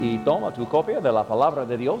y toma tu copia de la palabra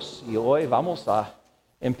de Dios y hoy vamos a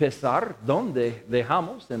empezar donde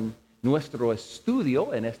dejamos en nuestro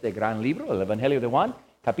estudio en este gran libro, el Evangelio de Juan,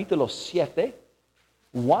 capítulo 7.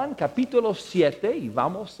 Juan capítulo 7 y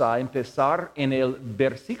vamos a empezar en el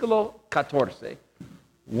versículo 14.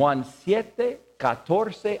 Juan 7,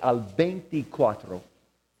 14 al 24.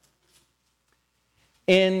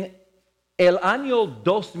 En el año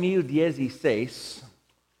 2016,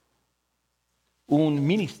 un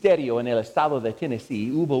ministerio en el estado de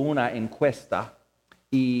Tennessee hubo una encuesta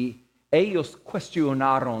y ellos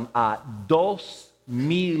cuestionaron a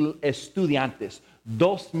 2,000 estudiantes,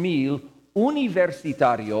 2,000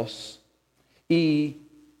 universitarios y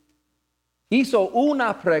hizo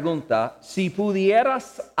una pregunta: si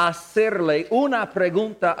pudieras hacerle una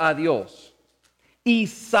pregunta a Dios y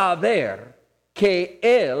saber que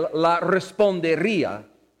Él la respondería,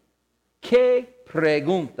 ¿qué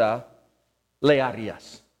pregunta le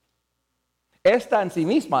harías? Esta en sí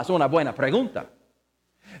misma es una buena pregunta.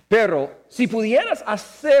 Pero si pudieras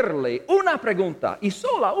hacerle una pregunta y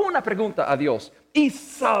solo una pregunta a Dios y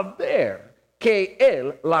saber que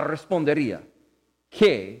Él la respondería,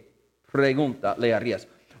 ¿qué pregunta le harías?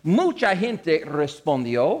 Mucha gente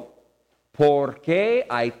respondió: ¿por qué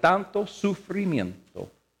hay tanto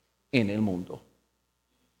sufrimiento en el mundo?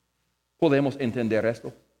 ¿Podemos entender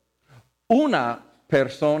esto? Una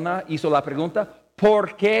persona hizo la pregunta: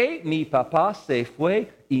 ¿por qué mi papá se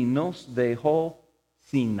fue y nos dejó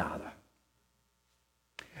sin nada?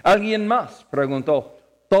 Alguien más preguntó: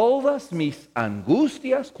 ¿todas mis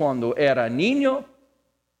angustias cuando era niño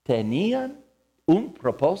tenían un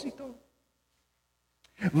propósito?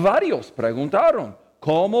 Varios preguntaron: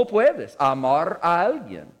 ¿cómo puedes amar a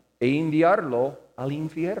alguien e enviarlo al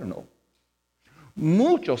infierno?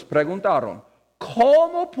 Muchos preguntaron: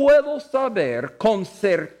 ¿cómo puedo saber con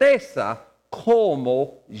certeza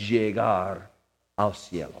cómo llegar al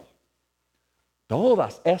cielo?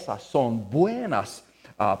 Todas esas son buenas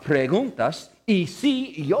preguntas y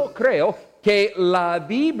sí, yo creo que la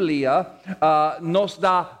Biblia nos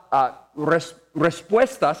da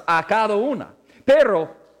respuestas a cada una.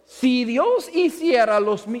 Pero si Dios hiciera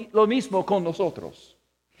lo mismo con nosotros,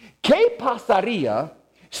 ¿qué pasaría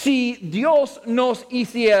si Dios nos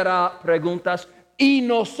hiciera preguntas y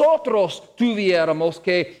nosotros tuviéramos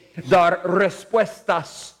que dar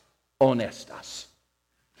respuestas honestas?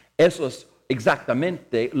 Eso es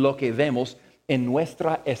exactamente lo que vemos en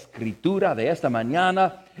nuestra escritura de esta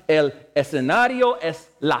mañana. El escenario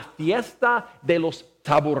es la fiesta de los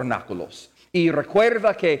tabernáculos. Y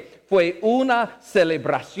recuerda que fue una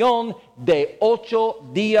celebración de 8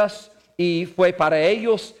 días y fue para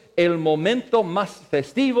ellos el momento más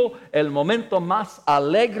festivo, el momento más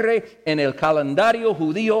alegre en el calendario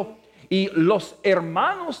judío. Y los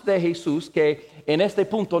hermanos de Jesús, que en este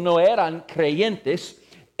punto no eran creyentes,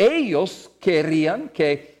 ellos querían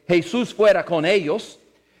que Jesús fuera con ellos,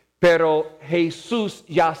 pero Jesús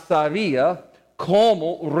ya sabía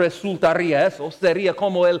cómo resultaría eso. Sería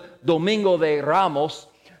como el Domingo de Ramos,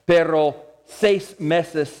 pero 6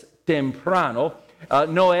 meses temprano.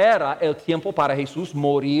 No era el tiempo para Jesús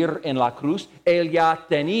morir en la cruz. Él ya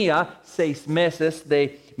tenía 6 meses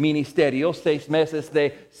de ministerio, 6 meses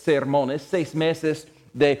de sermones, 6 meses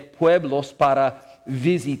de pueblos para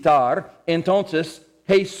visitar. Entonces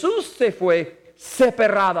Jesús se fue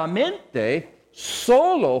separadamente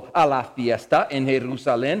solo a la fiesta en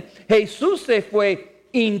Jerusalén. Jesús se fue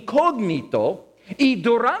incógnito y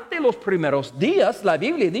durante los primeros días la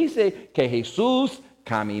Biblia dice que Jesús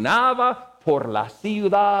caminaba por la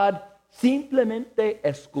ciudad simplemente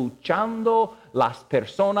escuchando las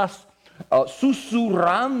personas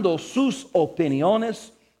susurrando sus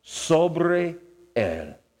opiniones sobre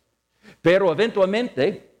Él. Pero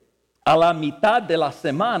eventualmente, a la mitad de la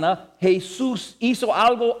semana, Jesús hizo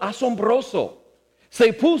algo asombroso.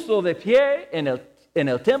 Se puso de pie en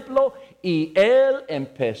el templo y Él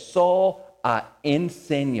empezó a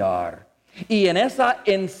enseñar. Y en esa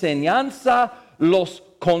enseñanza los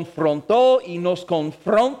confrontó y nos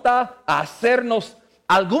confronta a hacernos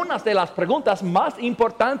algunas de las preguntas más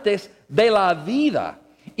importantes de la vida.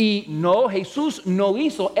 Y no, Jesús no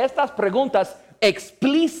hizo estas preguntas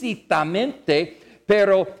explícitamente,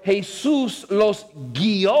 pero Jesús los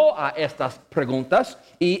guió a estas preguntas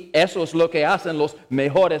y eso es lo que hacen los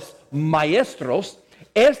mejores maestros.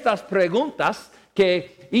 Estas preguntas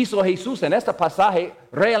que hizo Jesús en este pasaje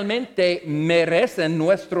realmente merecen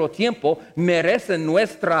nuestro tiempo, merecen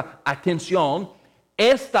nuestra atención.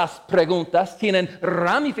 Estas preguntas tienen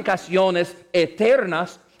ramificaciones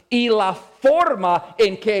eternas Y la forma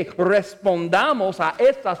en que respondamos a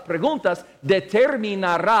estas preguntas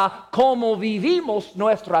determinará cómo vivimos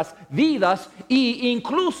nuestras vidas e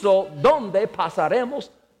incluso dónde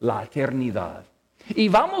pasaremos la eternidad. Y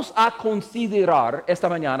vamos a considerar esta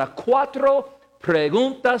mañana 4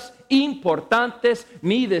 preguntas importantes.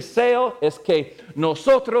 Mi deseo es que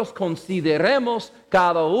nosotros consideremos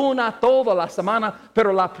cada una toda la semana,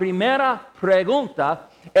 pero la primera pregunta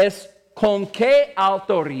es: ¿con qué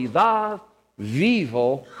autoridad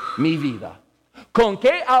vivo mi vida? ¿Con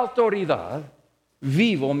qué autoridad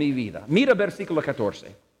vivo mi vida? Mira versículo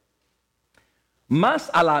 14. Mas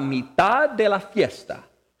a la mitad de la fiesta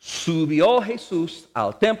subió Jesús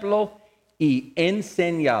al templo y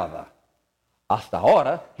enseñaba. Hasta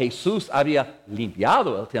ahora Jesús había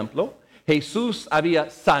limpiado el templo, Jesús había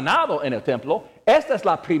sanado en el templo. Esta es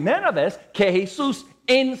la primera vez que Jesús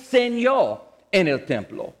enseñó en el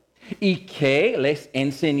templo. ¿Y qué les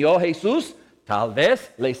enseñó Jesús? Tal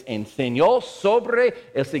vez les enseñó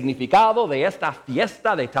sobre el significado de esta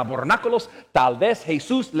fiesta de tabernáculos. Tal vez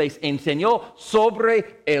Jesús les enseñó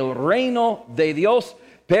sobre el reino de Dios.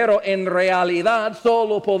 Pero en realidad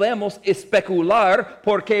solo podemos especular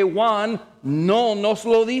porque Juan no nos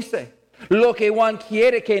lo dice. Lo que Juan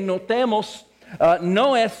quiere que notemos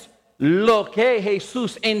no es lo que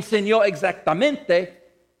Jesús enseñó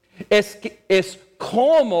exactamente, es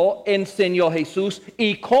cómo enseñó Jesús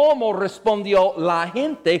y cómo respondió la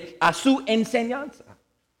gente a su enseñanza.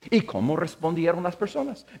 Y cómo respondieron las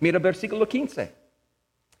personas. Mira versículo 15.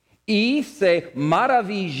 Y se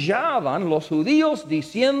maravillaban los judíos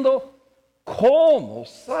diciendo: ¿cómo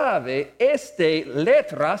sabe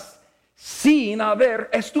letras sin haber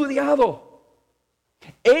estudiado?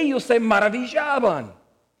 Ellos se maravillaban.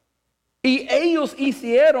 Y ellos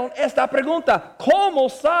hicieron esta pregunta: ¿cómo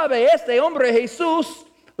sabe este hombre Jesús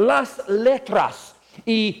las letras?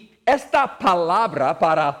 Y esta palabra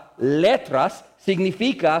para letras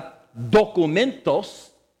significa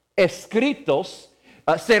documentos escritos.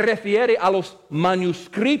 Se refiere a los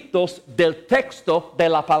manuscritos del texto de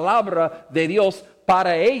la palabra de Dios.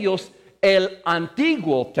 Para ellos, el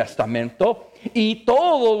Antiguo Testamento, y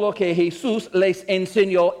todo lo que Jesús les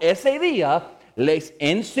enseñó ese día, les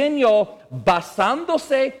enseñó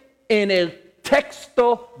basándose en el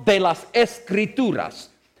texto de las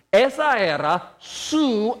Escrituras. Esa era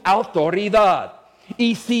su autoridad.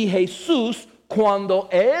 Y si Jesús, cuando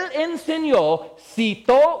Él enseñó,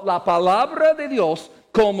 citó la palabra de Dios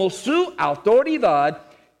como su autoridad,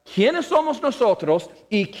 ¿quiénes somos nosotros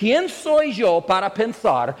y quién soy yo para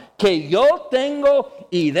pensar que yo tengo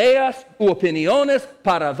ideas u opiniones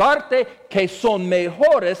para darte que son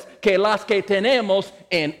mejores que las que tenemos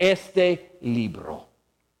en este libro?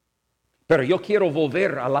 Pero yo quiero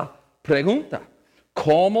volver a la pregunta: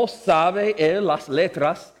 ¿cómo sabe Él las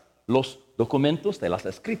letras, los documentos de las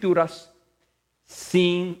Escrituras,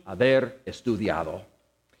 sin haber estudiado?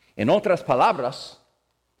 En otras palabras,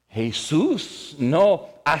 Jesús no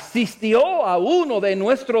asistió a uno de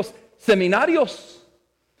nuestros seminarios.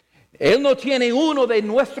 Él no tiene uno de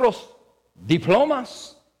nuestros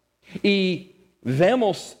diplomas. Y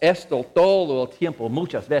vemos esto todo el tiempo.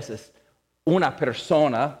 Muchas veces una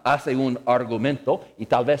persona hace un argumento y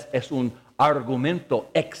tal vez es un argumento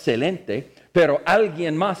excelente, pero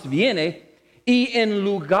alguien más viene y en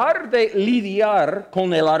lugar de lidiar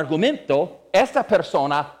con el argumento, esta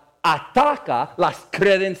persona ataca las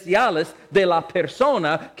credenciales de la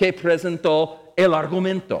persona que presentó el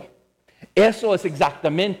argumento. Eso es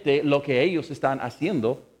exactamente lo que ellos están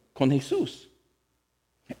haciendo con Jesús.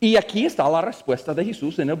 Y aquí está la respuesta de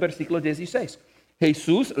Jesús en el versículo 16.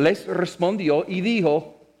 Jesús les respondió y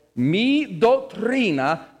dijo: mi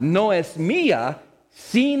doctrina no es mía,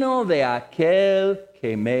 sino de aquel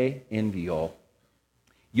que me envió.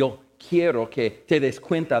 Yo quiero que te des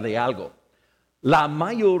cuenta de algo. La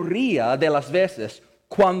mayoría de las veces,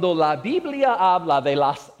 cuando la Biblia habla de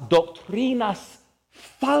las doctrinas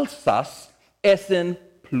falsas, es en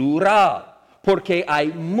plural, porque hay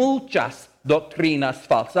muchas doctrinas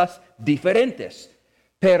falsas diferentes.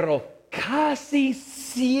 Pero casi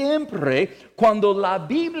siempre, cuando la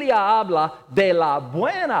Biblia habla de la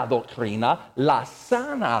buena doctrina, la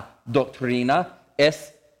sana doctrina,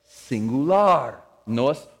 es singular, no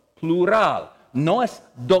es plural, no es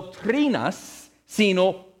doctrinas,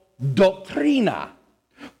 sino doctrina,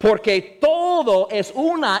 porque todo es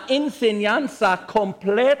una enseñanza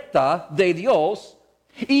completa de Dios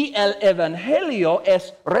y el Evangelio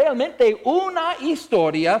es realmente una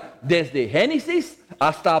historia desde Génesis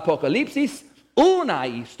hasta Apocalipsis, una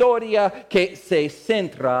historia que se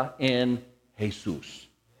centra en Jesús.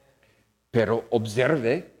 Pero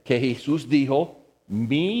observe que Jesús dijo: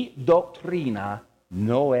 mi doctrina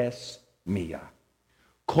no es mía.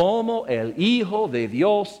 Como el Hijo de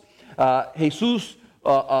Dios, Jesús,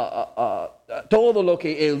 todo lo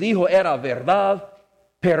que Él dijo era verdad,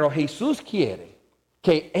 pero Jesús quiere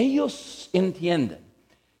que ellos entiendan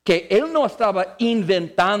que Él no estaba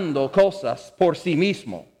inventando cosas por sí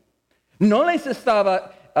mismo. No les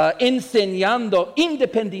estaba enseñando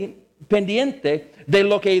independiente de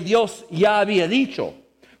lo que Dios ya había dicho.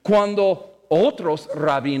 Cuando otros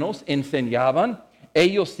rabinos enseñaban,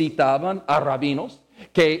 ellos citaban a rabinos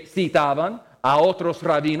que citaban a otros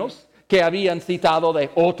rabinos que habían citado de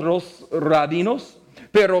otros rabinos.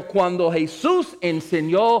 Pero cuando Jesús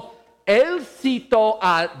enseñó, Él citó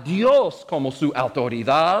a Dios como su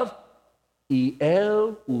autoridad y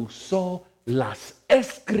Él usó las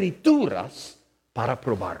Escrituras para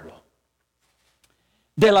probarlo.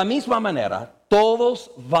 De la misma manera,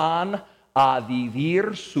 todos van a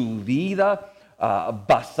vivir su vida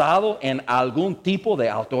basado en algún tipo de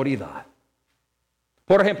autoridad.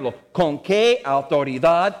 Por ejemplo, ¿con qué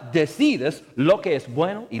autoridad decides lo que es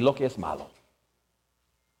bueno y lo que es malo?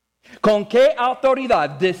 ¿Con qué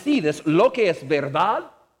autoridad decides lo que es verdad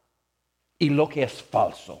y lo que es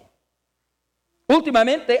falso?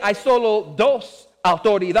 Últimamente hay solo dos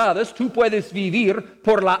autoridades. Tú puedes vivir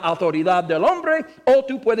por la autoridad del hombre o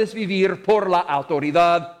tú puedes vivir por la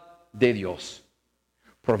autoridad de Dios.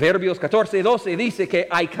 Proverbios 14:12 dice que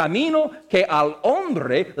hay camino que al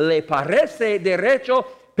hombre le parece derecho,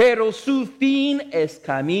 pero su fin es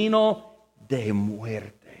camino de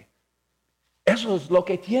muerte. Eso es lo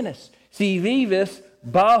que tienes si vives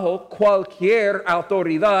bajo cualquier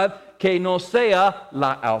autoridad que no sea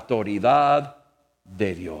la autoridad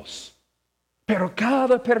de Dios. Pero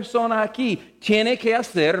cada persona aquí tiene que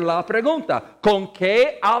hacer la pregunta: ¿con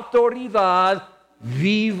qué autoridad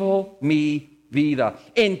vivo mi vida?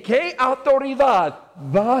 ¿En qué autoridad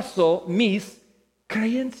baso mis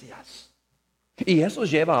creencias? Y eso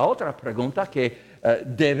lleva a otra pregunta que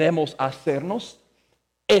debemos hacernos.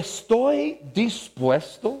 ¿Estoy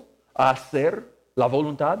dispuesto a hacer la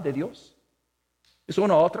voluntad de Dios? Es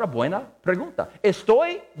una otra buena pregunta.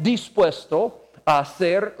 ¿Estoy dispuesto a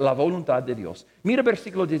hacer la voluntad de Dios? Mira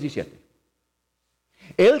versículo 17.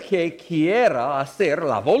 El que quiera hacer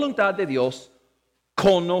la voluntad de Dios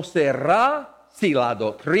conocerá si la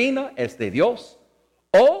doctrina es de Dios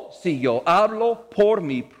o si yo hablo por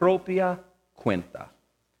mi propia cuenta.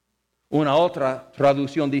 Una otra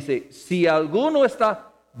traducción dice: si alguno está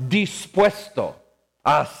dispuesto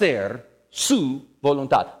a hacer su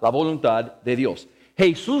voluntad, la voluntad de Dios.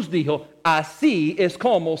 Jesús dijo: así es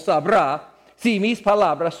como sabrá si mis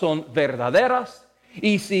palabras son verdaderas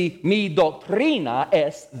y si mi doctrina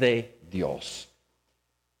es de Dios.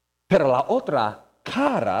 Pero la otra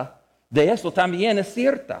cara de eso también es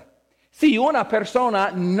cierta. Si una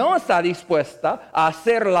persona no está dispuesta a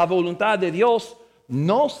hacer la voluntad de Dios,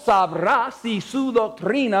 no sabrá si su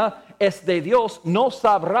doctrina es de Dios, no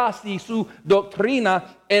sabrá si su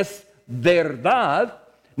doctrina es verdad.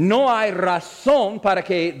 No hay razón para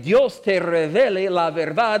que Dios te revele la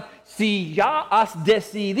verdad si ya has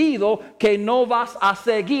decidido que no vas a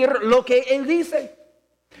seguir lo que Él dice.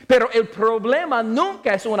 Pero el problema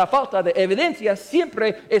nunca es una falta de evidencia,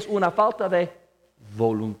 siempre es una falta de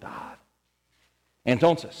voluntad.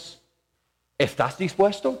 Entonces, ¿estás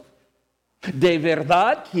dispuesto? ¿De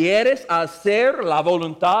verdad quieres hacer la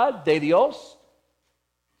voluntad de Dios?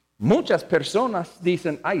 Muchas personas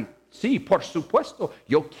dicen: ay, sí, por supuesto,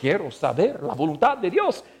 yo quiero saber la voluntad de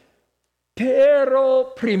Dios.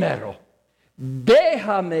 Pero primero,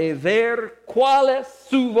 déjame ver cuál es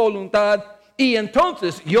su voluntad y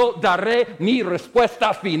entonces yo daré mi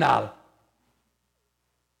respuesta final.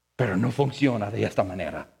 Pero no funciona de esta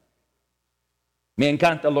manera. Me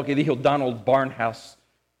encanta lo que dijo Donald Barnhouse.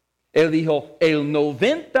 Él dijo: el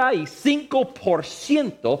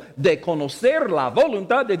 95% de conocer la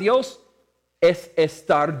voluntad de Dios es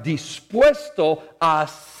estar dispuesto a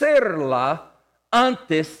hacerla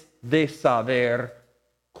antes de saber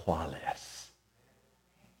cuál es.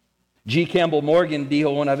 G. Campbell Morgan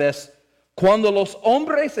dijo una vez: cuando los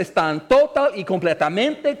hombres están total y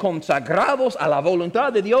completamente consagrados a la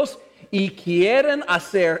voluntad de Dios y quieren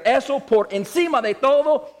hacer eso por encima de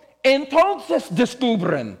todo, entonces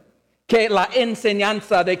descubren que la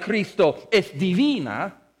enseñanza de Cristo es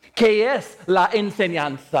divina, que es la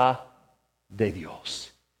enseñanza de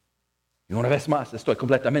Dios. Y una vez más, estoy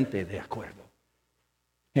completamente de acuerdo.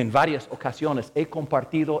 En varias ocasiones he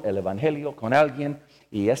compartido el Evangelio con alguien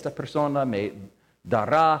y esta persona me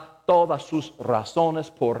dará todas sus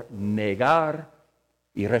razones por negar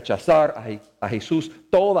y rechazar a Jesús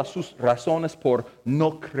todas sus razones por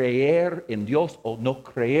no creer en Dios o no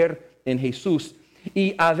creer en Jesús.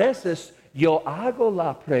 Y a veces yo hago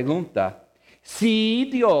la pregunta, si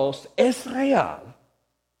Dios es real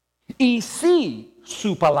y si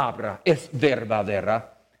su palabra es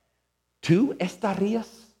verdadera, ¿tú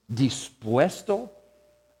estarías dispuesto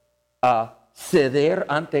a ceder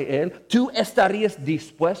ante Él? ¿Tú estarías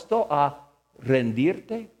dispuesto a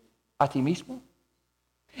rendirte a ti mismo?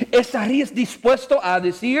 ¿Estarías dispuesto a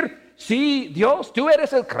decir, sí, Dios, tú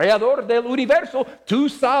eres el creador del universo, tú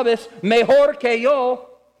sabes mejor que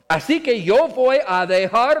yo, así que yo voy a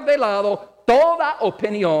dejar de lado toda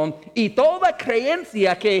opinión y toda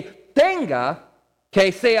creencia que tenga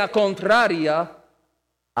que sea contraria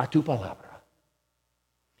a tu palabra?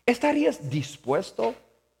 ¿Estarías dispuesto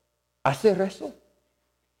a hacer eso?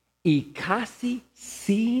 Y casi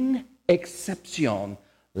sin excepción,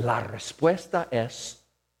 la respuesta es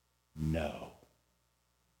no.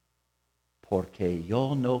 Porque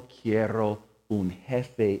yo no quiero un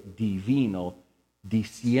jefe divino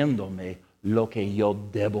diciéndome lo que yo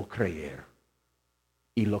debo creer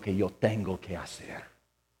y lo que yo tengo que hacer.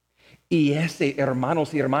 Y ese,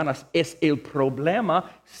 hermanos y hermanas, es el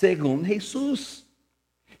problema según Jesús.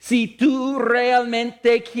 Si tú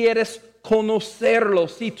realmente quieres conocerlo,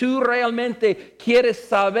 si tú realmente quieres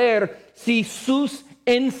saber si sus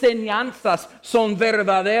enseñanzas son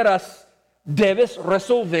verdaderas, debes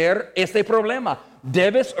resolver este problema.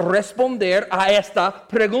 Debes responder a esta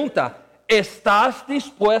pregunta. ¿Estás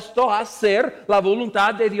dispuesto a hacer la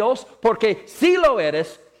voluntad de Dios? Porque si lo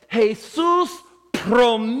eres, Jesús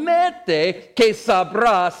promete que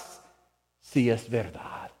sabrás si es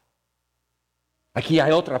verdad. Aquí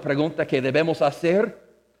hay otra pregunta que debemos hacer.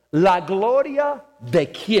 ¿La gloria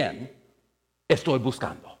de quién estoy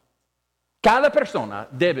buscando? Cada persona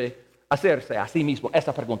debe hacerse a sí mismo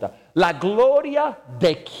esta pregunta. ¿La gloria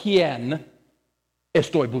de quién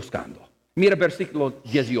estoy buscando? Mira versículo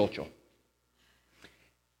 18.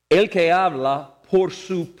 El que habla por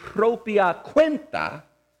su propia cuenta,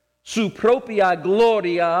 su propia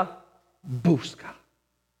gloria busca.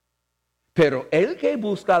 Pero el que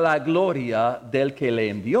busca la gloria del que le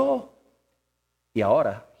envió, y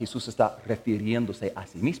ahora Jesús está refiriéndose a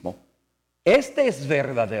sí mismo, este es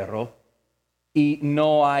verdadero y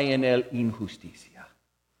no hay en él injusticia.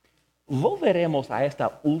 Volveremos a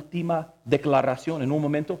esta última declaración en un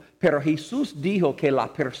momento, pero Jesús dijo que la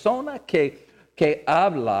persona que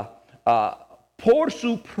habla por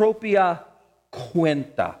su propia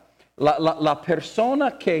cuenta, la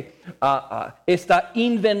persona que está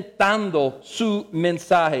inventando su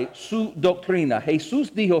mensaje, su doctrina,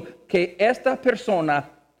 Jesús dijo que esta persona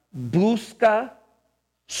busca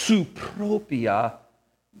su propia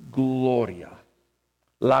gloria.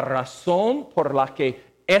 La razón por la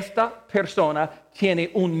que esta persona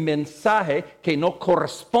tiene un mensaje que no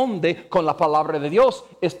corresponde con la palabra de Dios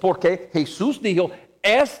es porque Jesús dijo,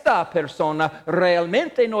 esta persona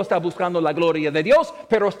realmente no está buscando la gloria de Dios,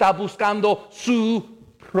 pero está buscando su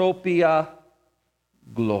propia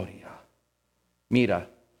gloria. Mira,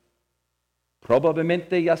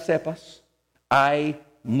 probablemente ya sepas, hay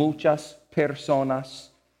muchas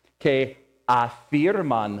personas que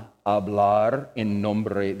afirman hablar en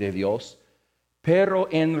nombre de Dios, pero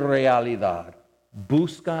en realidad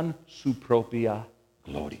buscan su propia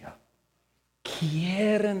gloria.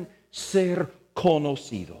 Quieren ser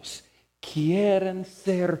conocidos, quieren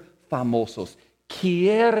ser famosos,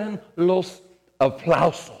 quieren los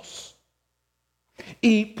aplausos.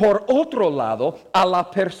 Y por otro lado, a la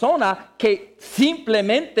persona que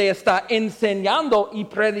simplemente está enseñando y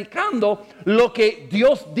predicando lo que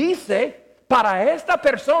Dios dice, para esta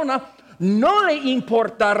persona no le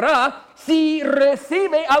importará si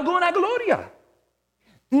recibe alguna gloria.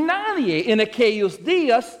 Nadie en aquellos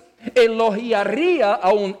días elogiaría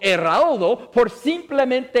a un heraldo por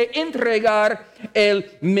simplemente entregar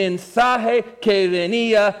el mensaje que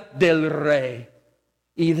venía del rey.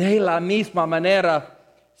 Y de la misma manera,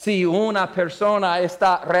 si una persona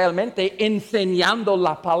está realmente enseñando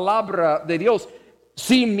la palabra de Dios,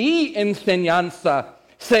 si mi enseñanza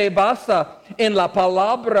se basa en la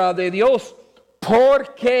palabra de Dios,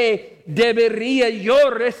 ¿por qué debería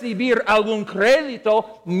yo recibir algún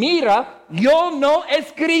crédito? Mira, yo no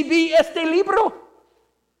escribí este libro.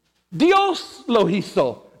 Dios lo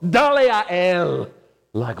hizo. Dale a Él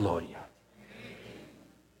la gloria.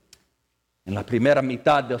 En la primera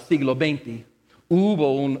mitad del siglo XX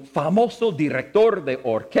hubo un famoso director de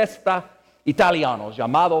orquesta italiano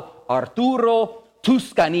llamado Arturo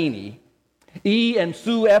Toscanini. Y en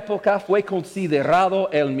su época fue considerado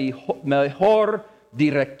el mejor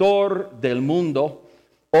director del mundo.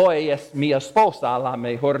 Hoy es mi esposa la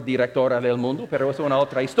mejor directora del mundo, pero es una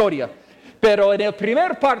otra historia. Pero en la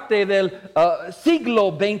primera parte del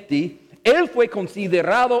siglo XX, él fue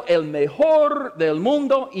considerado el mejor del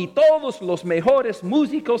mundo y todos los mejores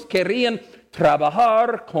músicos querían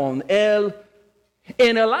trabajar con él.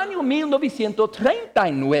 En el año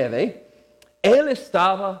 1939, él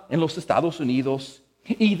estaba en los Estados Unidos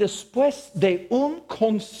y después de un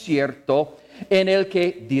concierto en el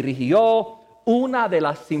que dirigió una de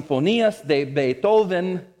las sinfonías de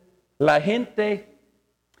Beethoven, la gente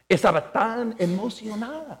estaba tan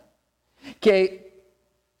emocionada que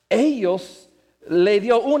ellos le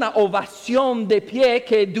dio una ovación de pie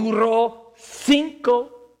que duró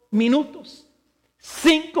 5 minutos.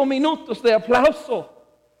 5 minutos de aplauso.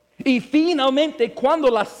 Y finalmente,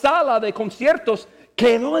 cuando la sala de conciertos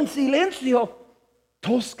quedó en silencio,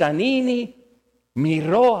 Toscanini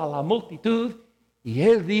miró a la multitud y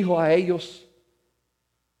él dijo a ellos: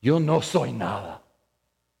 yo no soy nada.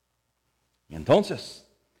 Y entonces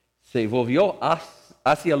se volvió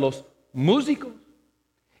hacia los músicos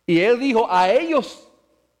y él dijo a ellos: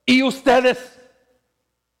 y ustedes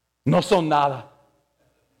no son nada.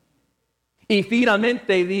 Y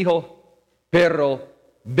finalmente dijo: pero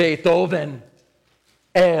Beethoven,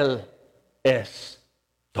 él es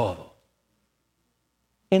todo.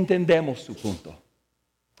 Entendemos su punto.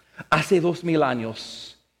 Hace 2000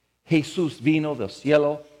 años Jesús vino del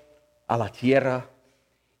cielo a la tierra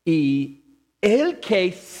y el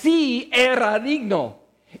que sí era digno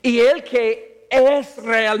y el que es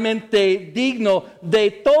realmente digno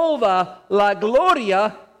de toda la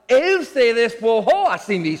gloria, él se despojó a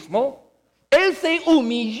sí mismo, él se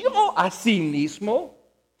humilló a sí mismo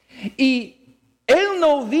y él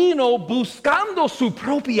no vino buscando su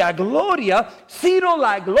propia gloria, sino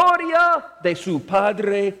la gloria de su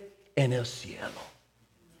Padre en el cielo.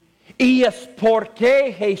 Y es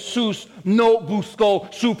porque Jesús no buscó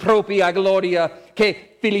su propia gloria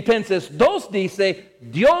que Filipenses 2 dice: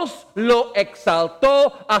 Dios lo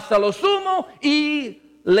exaltó hasta lo sumo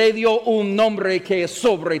y le dio un nombre que es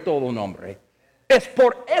sobre todo nombre. Es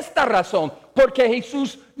por esta razón, porque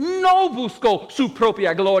Jesús no buscó su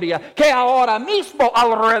propia gloria, que ahora mismo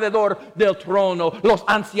alrededor del trono los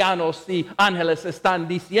ancianos y ángeles están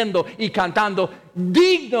diciendo y cantando: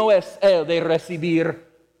 digno es Él de recibir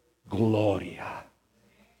gloria.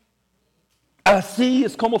 Así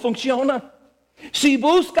es como funciona. Si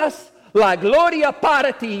buscas la gloria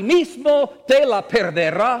para ti mismo, te la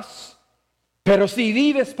perderás. Pero si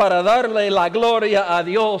vives para darle la gloria a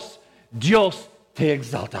Dios, Dios te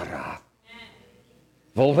exaltará.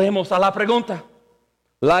 Volvemos a la pregunta: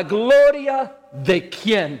 ¿la gloria de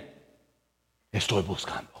quién estoy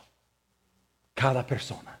buscando? Cada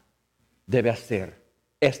persona debe hacer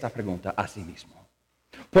esta pregunta a sí mismo.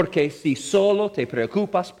 Porque si solo te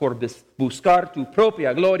preocupas por buscar tu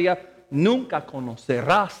propia gloria, nunca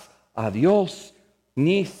conocerás a Dios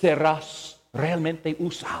ni serás realmente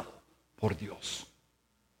usado por Dios.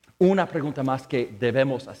 Una pregunta más que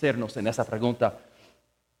debemos hacernos en esa pregunta: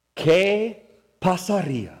 ¿qué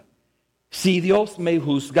pasaría si Dios me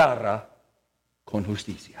juzgara con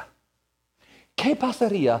justicia? ¿Qué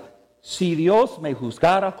pasaría si Dios me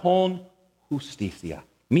juzgara con justicia?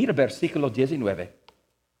 Mira versículo 19.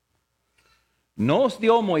 ¿Nos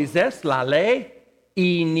dio Moisés la ley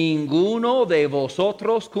y ninguno de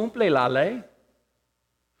vosotros cumple la ley?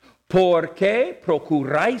 ¿Por qué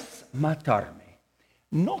procuráis matarme?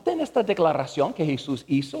 Noten esta declaración que Jesús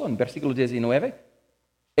hizo en versículo 19.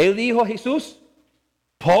 Él dijo a Jesús: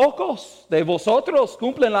 ¿pocos de vosotros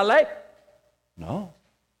cumplen la ley? No.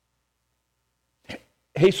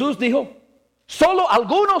 Jesús dijo: solo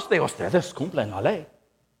algunos de ustedes cumplen la ley.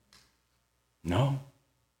 No.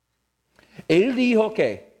 Él dijo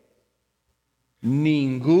que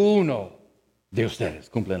ninguno de ustedes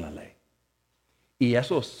cumplen la ley. Y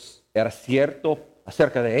eso era cierto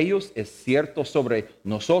acerca de ellos, es cierto sobre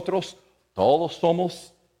nosotros. Todos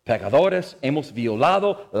somos pecadores, hemos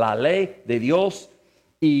violado la ley de Dios.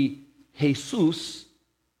 Y Jesús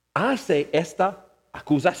hace esta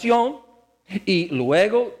acusación y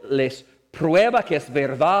luego les prueba que es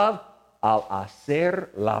verdad al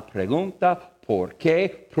hacer la pregunta: ¿por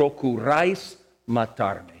qué procuráis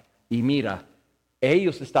matarme? Y mira,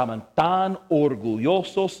 ellos estaban tan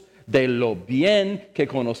orgullosos de lo bien que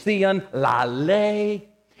conocían la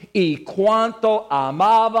ley y cuánto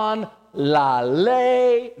amaban la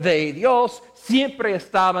ley de Dios. Siempre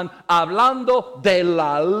estaban hablando de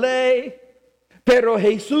la ley. Pero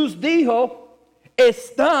Jesús dijo: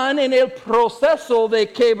 están en el proceso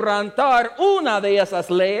de quebrantar una de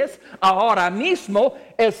esas leyes ahora mismo.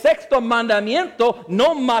 El 6º mandamiento: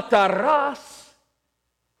 no matarás.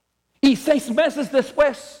 Y 6 meses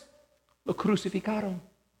después lo crucificaron.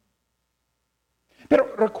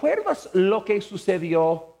 Pero ¿recuerdas lo que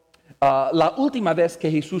sucedió la última vez que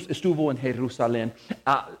Jesús estuvo en Jerusalén?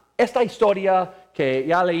 Esta historia que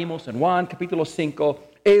ya leímos en Juan capítulo 5,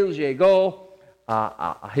 Él llegó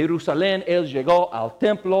a Jerusalén, Él llegó al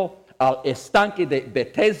templo, al estanque de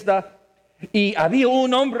Bethesda, y había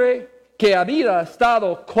un hombre que había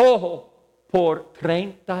estado cojo por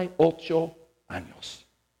 38 años.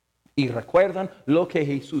 Y recuerdan lo que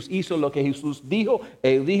Jesús hizo, lo que Jesús dijo.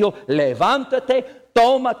 Él dijo, levántate,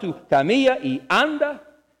 toma tu camilla y anda.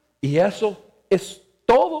 Y eso es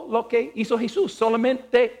todo lo que hizo Jesús.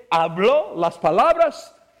 Solamente habló las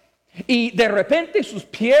palabras y de repente sus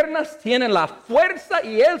piernas tienen la fuerza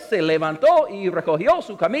y él se levantó y recogió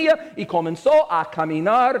su camilla y comenzó a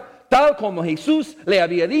caminar tal como Jesús le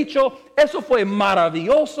había dicho. Eso fue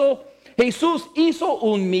maravilloso. Jesús hizo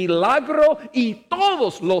un milagro y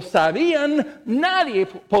todos lo sabían, nadie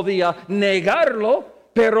podía negarlo,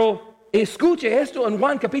 pero escuche esto en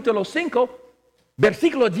Juan capítulo 5,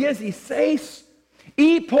 versículo 16.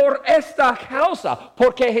 Y por esta causa,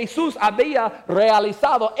 porque Jesús había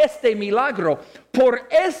realizado este milagro, por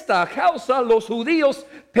esta causa los judíos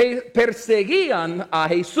perseguían a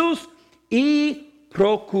Jesús y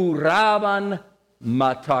procuraban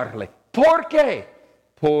matarle. ¿Por qué?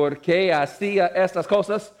 Porque hacía estas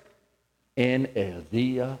cosas en el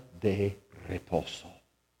día de reposo.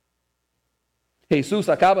 Jesús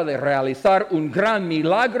acaba de realizar un gran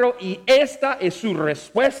milagro y esta es su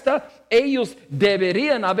respuesta. Ellos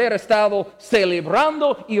deberían haber estado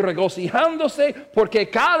celebrando y regocijándose porque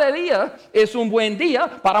cada día es un buen día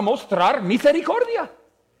para mostrar misericordia.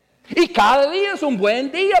 Y cada día es un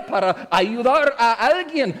buen día para ayudar a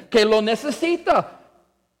alguien que lo necesita.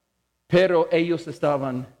 Pero ellos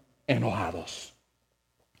estaban enojados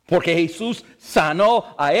porque Jesús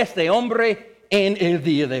sanó a este hombre en el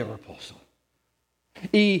día de reposo.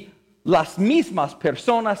 Y las mismas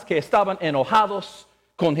personas que estaban enojados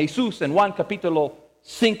con Jesús en Juan capítulo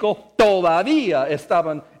 5 todavía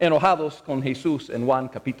estaban enojados con Jesús en Juan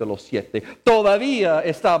capítulo 7. Todavía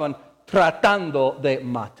estaban tratando de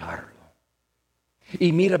matarlo.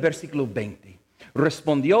 Y mira versículo 20.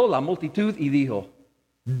 Respondió la multitud y dijo,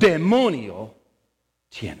 demonio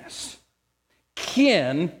tienes.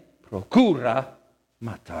 ¿Quién procura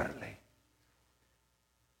matarle?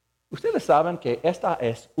 Ustedes saben que esta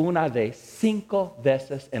es una de 5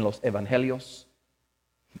 veces en los evangelios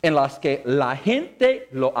en las que la gente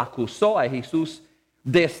lo acusó a Jesús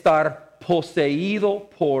de estar poseído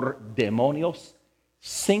por demonios.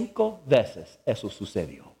 5 veces eso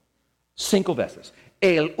sucedió. 5 veces.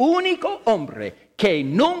 El único hombre que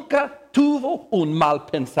nunca tuvo un mal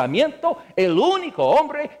pensamiento, el único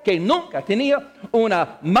hombre que nunca tenía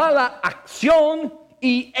una mala acción,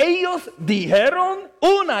 y ellos dijeron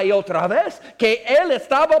una y otra vez que él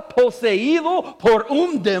estaba poseído por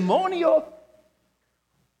un demonio.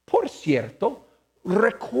 Por cierto,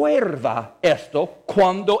 recuerda esto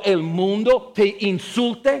cuando el mundo te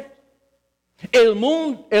insulte. El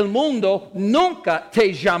mundo nunca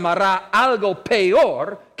te llamará algo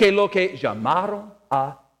peor que lo que llamaron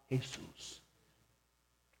a Jesús.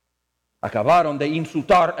 Acabaron de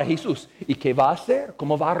insultar a Jesús. ¿Y qué va a hacer?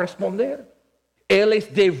 ¿Cómo va a responder? ¿Él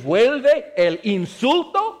les devuelve el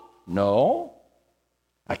insulto? No.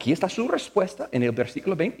 Aquí está su respuesta en el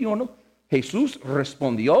versículo 21. Jesús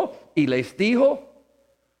respondió y les dijo,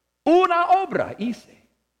 una obra hice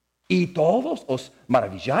y todos os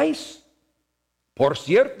maravilláis. Por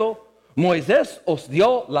cierto, Moisés os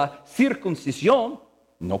dio la circuncisión,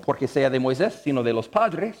 no porque sea de Moisés, sino de los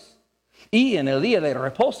padres. Y en el día de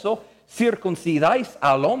reposo circuncidáis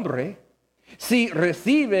al hombre. Si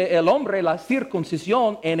recibe el hombre la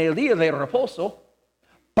circuncisión en el día de reposo,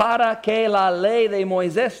 para que la ley de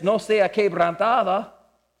Moisés no sea quebrantada,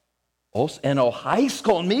 ¿os enojáis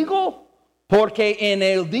conmigo? Porque en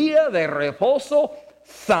el día de reposo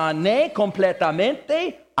sané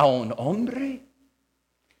completamente a un hombre.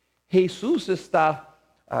 Jesús está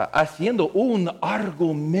haciendo un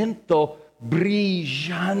argumento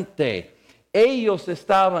brillante. Ellos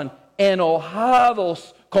estaban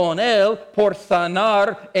enojados con él por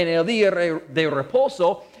sanar en el día de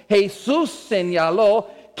reposo. Jesús señaló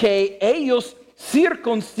que ellos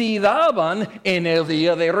circuncidaban en el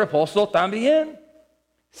día de reposo también.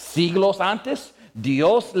 Siglos antes,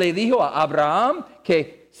 Dios le dijo a Abraham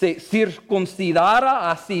que se circuncidara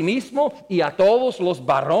a sí mismo y a todos los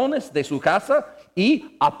varones de su casa,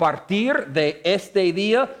 y a partir de este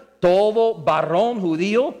día todo varón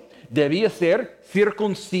judío debía ser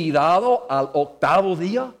circuncidado al 8º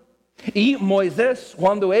día. Y Moisés,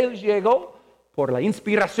 cuando él llegó, por la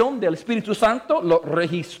inspiración del Espíritu Santo, lo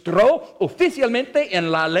registró oficialmente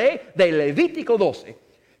en la ley de Levítico 12.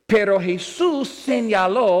 Pero Jesús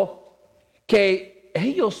señaló que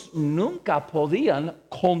ellos nunca podían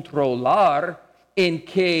controlar en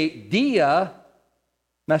qué día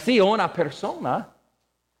nacía una persona.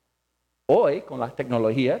 Hoy, con la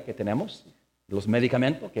tecnología que tenemos, los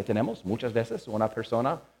medicamentos que tenemos, muchas veces una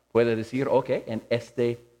persona puede decir, ok, en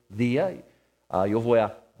este día yo voy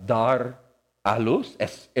a dar a luz.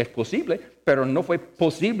 Es posible, pero no fue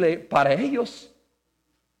posible para ellos.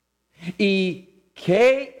 ¿Y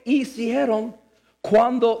qué hicieron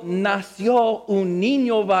cuando nació un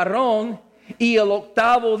niño varón y el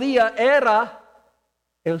octavo día era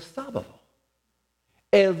el sábado,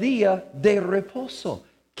 el día de reposo?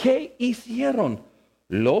 ¿Qué hicieron?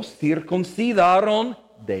 Los circuncidaron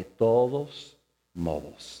de todos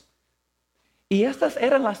modos. Y estas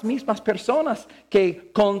eran las mismas personas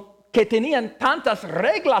que tenían tantas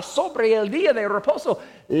reglas sobre el día de reposo,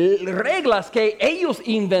 reglas que ellos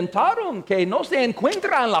inventaron, que no se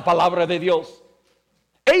encuentran en la palabra de Dios.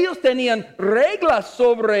 Ellos tenían reglas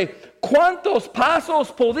sobre cuántos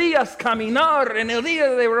pasos podías caminar en el día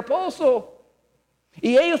de reposo.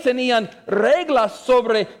 Y ellos tenían reglas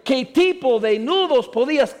sobre qué tipo de nudos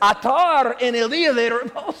podías atar en el día de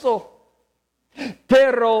reposo.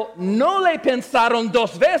 Pero no le pensaron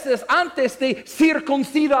dos veces antes de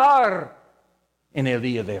circuncidar en el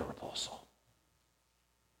día de reposo.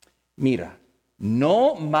 Mira,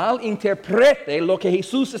 no malinterprete lo que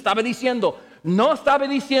Jesús estaba diciendo. No estaba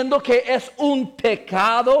diciendo que es un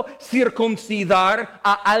pecado circuncidar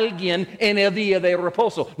a alguien en el día de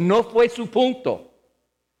reposo. No fue su punto.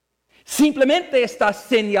 Simplemente está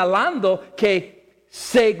señalando que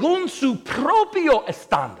según su propio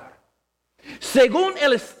estándar, según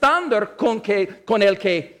el estándar con el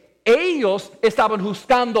que ellos estaban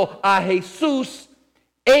juzgando a Jesús,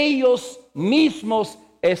 ellos mismos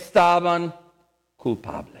estaban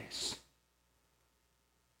culpables.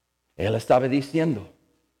 Él estaba diciendo,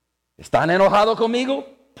 ¿están enojados conmigo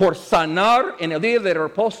por sanar en el día de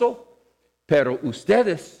reposo? Pero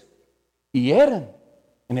ustedes hieren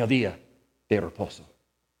en el día de reposo.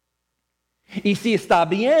 Y si está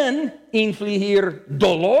bien infligir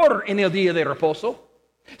dolor en el día de reposo,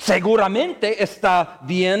 seguramente está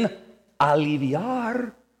bien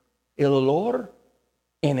aliviar el dolor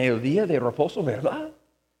en el día de reposo, ¿verdad?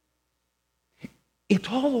 Y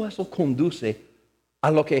todo eso conduce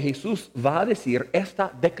a lo que Jesús va a decir,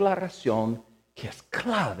 esta declaración que es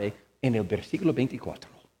clave en el versículo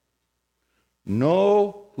 24.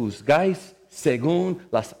 No juzgáis según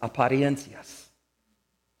las apariencias,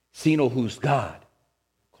 sino juzgad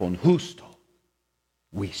con justo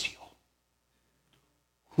juicio.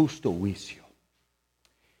 Justo juicio.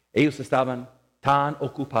 Ellos estaban tan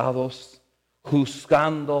ocupados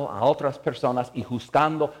juzgando a otras personas y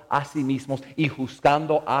juzgando a sí mismos y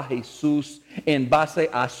juzgando a Jesús en base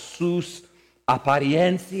a sus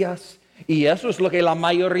apariencias. Y eso es lo que la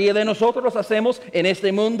mayoría de nosotros hacemos en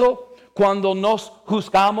este mundo. Cuando nos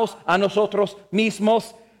juzgamos a nosotros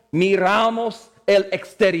mismos, miramos el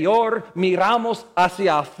exterior, miramos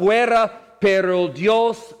hacia afuera, pero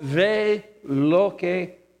Dios ve lo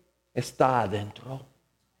que está adentro.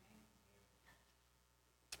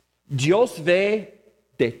 Dios ve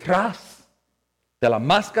detrás de la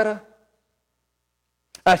máscara.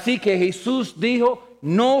 Así que Jesús dijo,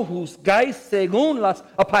 no juzgáis según las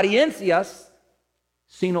apariencias,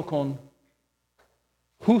 sino con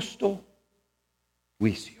justo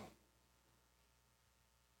juicio.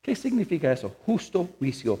 ¿Qué significa eso? Justo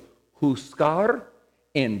juicio. Juzgar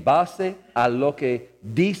en base a lo que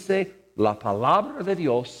dice la palabra de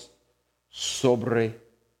Dios sobre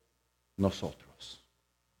nosotros.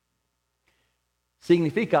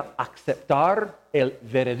 Significa aceptar el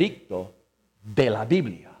veredicto de la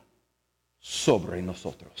Biblia sobre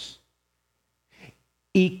nosotros.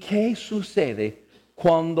 ¿Y qué sucede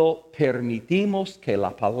cuando permitimos que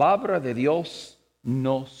la palabra de Dios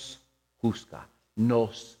nos juzga,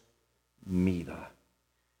 nos mida?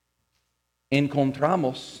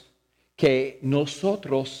 Encontramos que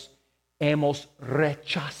nosotros hemos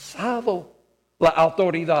rechazado la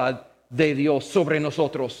autoridad de Dios sobre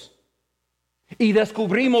nosotros. Y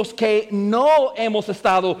descubrimos que no hemos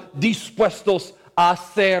estado dispuestos a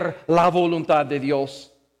hacer la voluntad de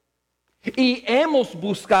Dios. Y hemos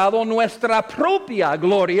buscado nuestra propia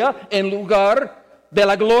gloria en lugar de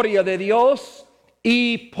la gloria de Dios.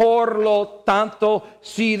 Y por lo tanto,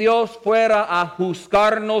 si Dios fuera a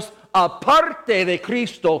juzgarnos aparte de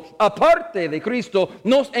Cristo,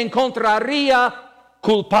 nos encontraría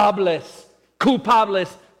culpables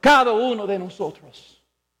cada uno de nosotros.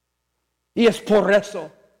 Y es por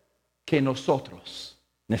eso que nosotros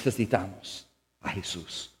necesitamos a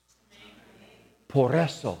Jesús. Por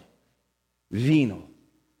eso vino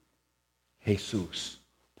Jesús.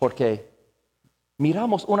 Porque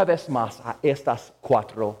miramos una vez más a estas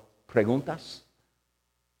 4 preguntas.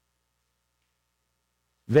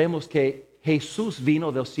 Vemos que Jesús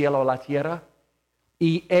vino del cielo a la tierra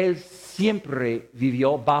y Él siempre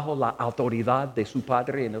vivió bajo la autoridad de su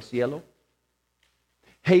Padre en el cielo.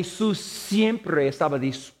 Jesús siempre estaba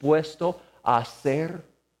dispuesto a hacer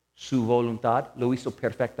su voluntad, lo hizo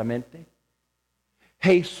perfectamente.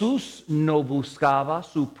 Jesús no buscaba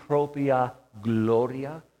su propia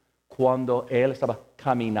gloria cuando Él estaba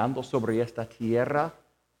caminando sobre esta tierra.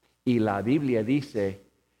 Y la Biblia dice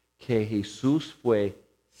que Jesús fue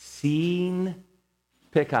sin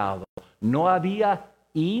pecado. No había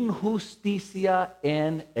injusticia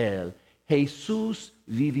en Él. Jesús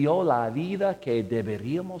vivió la vida que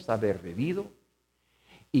deberíamos haber vivido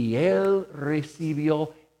y Él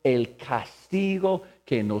recibió el castigo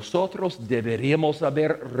que nosotros deberíamos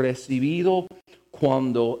haber recibido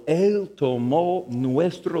cuando Él tomó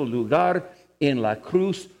nuestro lugar en la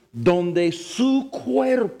cruz, donde su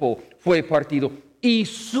cuerpo fue partido y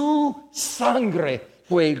su sangre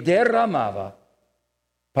fue derramada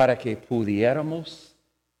para que pudiéramos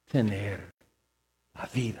tener la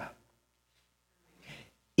vida.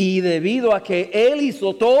 Y debido a que Él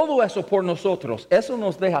hizo todo eso por nosotros, eso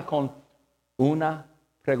nos deja con una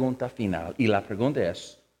pregunta final. Y la pregunta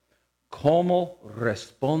es, ¿cómo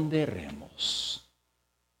responderemos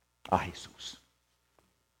a Jesús?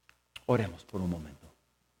 Oremos por un momento.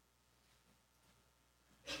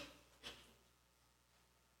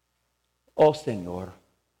 Oh Señor,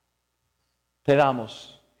 te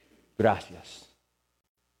damos gracias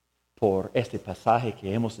por este pasaje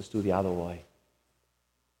que hemos estudiado hoy.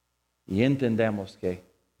 Y entendemos que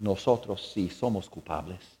nosotros sí somos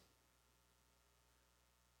culpables.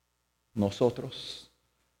 Nosotros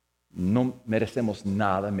no merecemos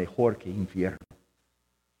nada mejor que infierno.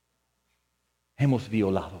 Hemos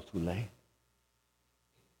violado tu ley.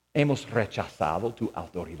 Hemos rechazado tu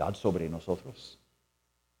autoridad sobre nosotros.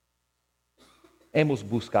 Hemos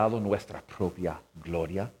buscado nuestra propia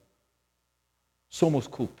gloria. Somos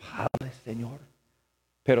culpables, Señor.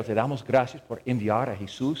 Pero te damos gracias por enviar a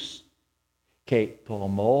Jesús, que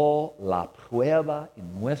tomó la prueba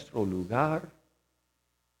en nuestro lugar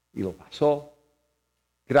y lo pasó.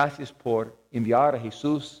 Gracias por enviar a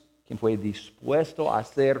Jesús, quien fue dispuesto a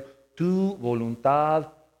hacer tu voluntad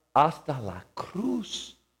hasta la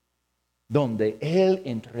cruz, donde Él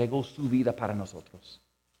entregó su vida para nosotros.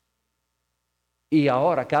 Y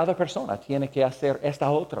ahora cada persona tiene que hacer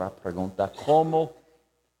esta otra pregunta: ¿cómo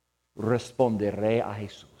responderé a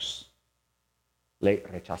Jesús? ¿Le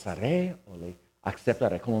rechazaré o le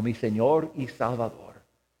aceptaré como mi Señor y Salvador?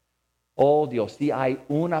 Oh Dios, si hay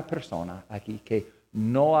una persona aquí que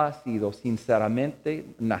no ha sido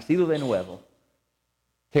sinceramente nacido de nuevo,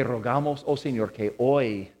 te rogamos, oh Señor, que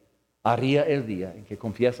hoy haría el día en que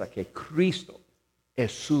confiesa que Cristo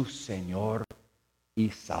es su Señor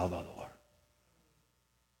y Salvador.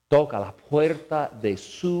 Toca la puerta de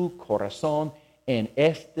su corazón en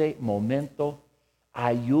este momento.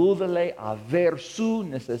 Ayúdale a ver su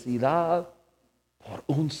necesidad por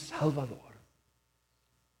un Salvador.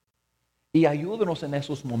 Y ayúdanos en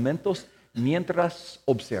esos momentos mientras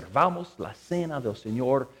observamos la cena del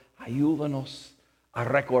Señor. Ayúdanos a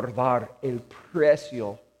recordar el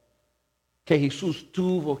precio que Jesús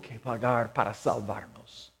tuvo que pagar para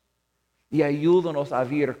salvarnos. Y ayúdanos a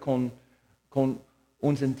vivir con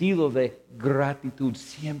un sentido de gratitud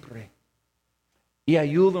siempre. Y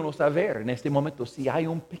ayúdanos a ver en este momento si hay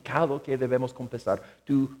un pecado que debemos confesar.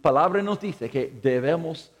 Tu palabra nos dice que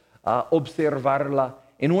debemos observarla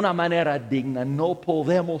en una manera digna. No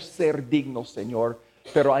podemos ser dignos, Señor,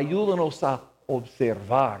 pero ayúdanos a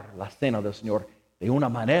observar la cena del Señor de una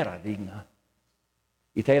manera digna.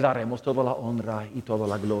 Y te daremos toda la honra y toda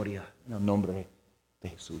la gloria en el nombre de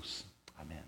Jesús.